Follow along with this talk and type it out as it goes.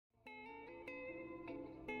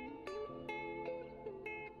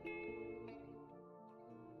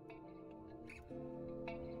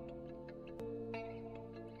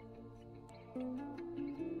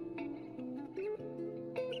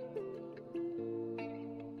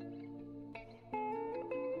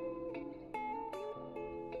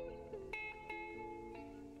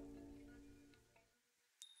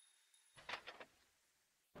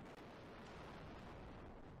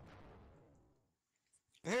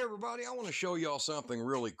everybody, I want to show y'all something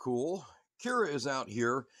really cool. Kira is out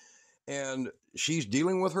here and she's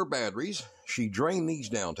dealing with her batteries. She drained these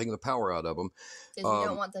down, taking the power out of them. Because you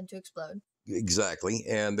don't want them to explode. Exactly,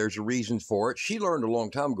 and there's a reason for it. She learned a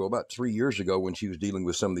long time ago, about 3 years ago, when she was dealing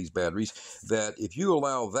with some of these batteries, that if you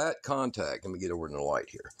allow that contact, let me get over in the light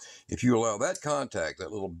here. If you allow that contact,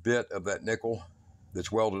 that little bit of that nickel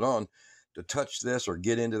that's welded on, to touch this or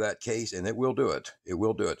get into that case, and it will do it. It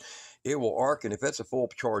will do it. It will arc, and if that's a full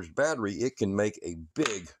charged battery, it can make a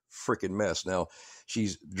big freaking mess. Now,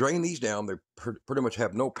 she's drained these down. They pretty much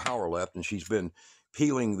have no power left, and she's been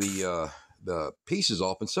peeling the pieces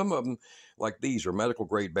off, and some of them, like these, are medical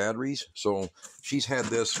grade batteries. So she's had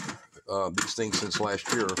these things since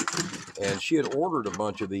last year, and she had ordered a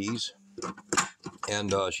bunch of these,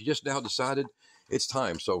 and she just now decided it's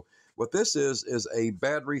time. So what this is a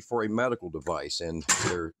battery for a medical device, and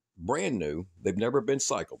they're brand new. They've never been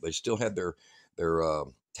cycled. They still had their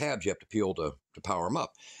tabs you have to peel to power them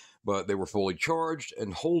up, but they were fully charged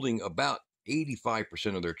and holding about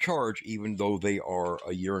 85% of their charge, even though they are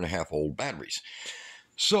a 1.5-year old batteries.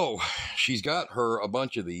 So she's got her a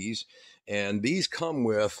bunch of these, and these come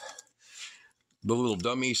with the little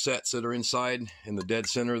dummy sets that are inside in the dead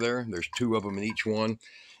center there. There's 2 of them in each one,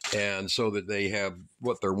 and so that they have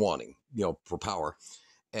what they're wanting, you know, for power.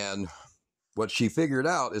 And what she figured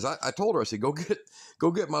out is, I told her, I said, go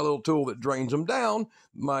get my little tool that drains them down,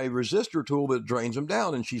 my resistor tool that drains them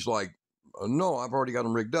down. And she's like, no, I've already got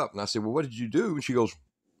them rigged up. And I said, well, what did you do? And she goes,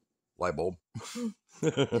 light bulb.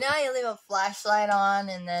 Now you leave a flashlight on,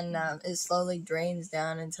 and then it slowly drains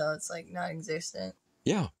down until it's like non-existent.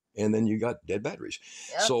 Yeah, and then you got dead batteries.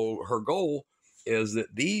 Yep. So her goal is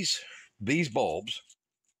that these bulbs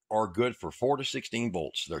are good for 4 to 16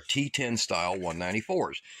 volts. They're T10 style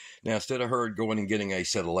 194s. Now, instead of her going and getting a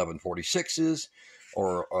set of 1146s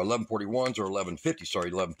or 1141s or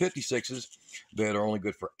 1156s that are only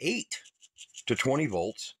good for 8 to 20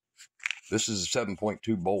 volts, this is a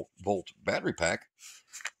 7.2 volt battery pack.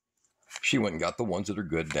 She went and got the ones that are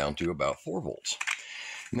good down to about 4 volts.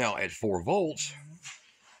 Now, at 4 volts,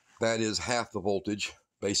 that is half the voltage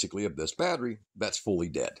basically of this battery. That's fully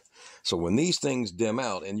dead. So when these things dim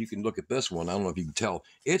out, and you can look at this one, I don't know if you can tell,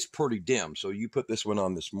 it's pretty dim. So you put this one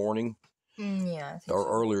on this morning, yeah, or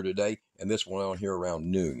earlier today, and this one on here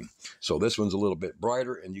around noon. So this one's a little bit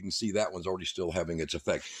brighter, and you can see that one's already still having its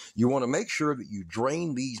effect. You want to make sure that you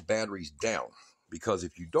drain these batteries down, because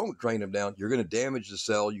if you don't drain them down, you're going to damage the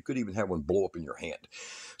cell. You could even have one blow up in your hand.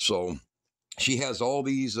 So she has all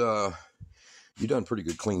these. You've done a pretty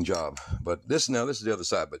good clean job, but this is the other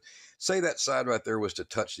side. But say that side right there was to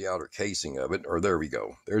touch the outer casing of it, or there we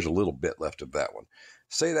go. There's a little bit left of that one.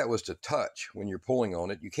 Say that was to touch when you're pulling on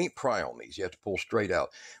it. You can't pry on these. You have to pull straight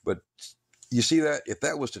out. But you see that? If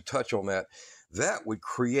that was to touch on that, that would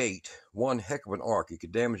create one heck of an arc. It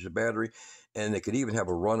could damage the battery, and it could even have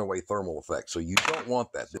a runaway thermal effect. So you don't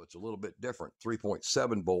want that. It's a little bit different,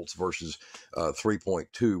 3.7 volts versus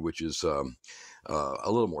 3.2, which is a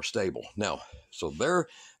little more stable. Now, so there,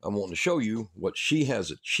 I'm wanting to show you what she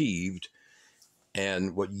has achieved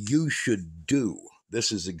and what you should do.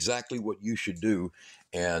 This is exactly what you should do.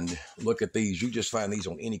 And look at these. You just find these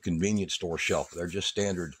on any convenience store shelf. They're just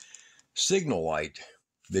standard signal light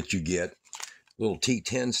that you get, little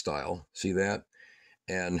T10 style. See that?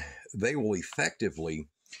 And they will effectively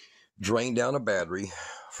drain down a battery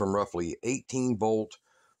from roughly 18 volt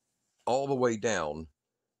all the way down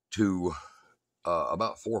to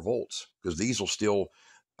about 4 volts, because these will still,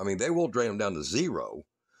 I mean, they will drain them down to 0,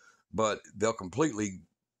 but they'll completely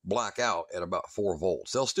black out at about 4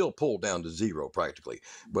 volts. They'll still pull down to 0 practically,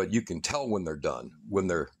 but you can tell when they're done, when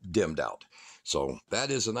they're dimmed out. So that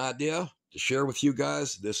is an idea to share with you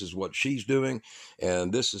guys. This is what she's doing,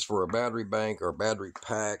 and this is for a battery bank or battery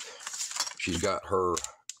pack. She's got her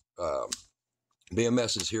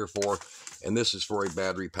BMSs here for, and this is for a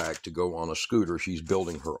battery pack to go on a scooter. She's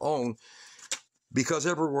building her own, because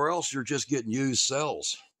everywhere else you're just getting used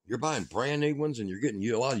cells. You're buying brand new ones, and you're getting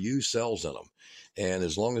a lot of used cells in them. And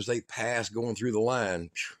as long as they pass going through the line,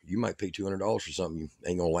 you might pay $200 for something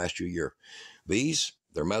ain't gonna last you a year. These,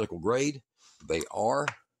 they're medical grade. They are,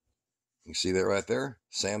 you can see that right there,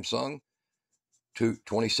 Samsung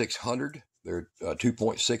 2600. They're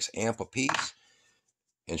 2.6 amp a piece.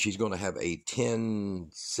 And she's going to have a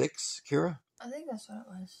 10.6, Kira? I think that's what it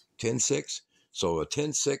was. 10.6. So a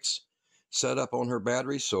 10.6 setup on her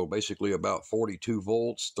battery. So basically about 42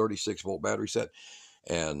 volts, 36 volt battery set,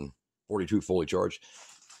 and 42 fully charged.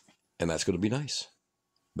 And that's going to be nice.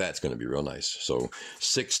 That's going to be real nice. So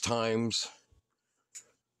 6 times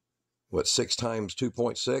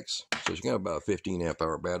 2.6? So you got about a 15 amp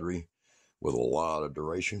hour battery with a lot of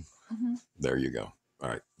duration. Mm-hmm. There you go. All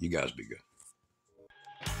right. You guys be good.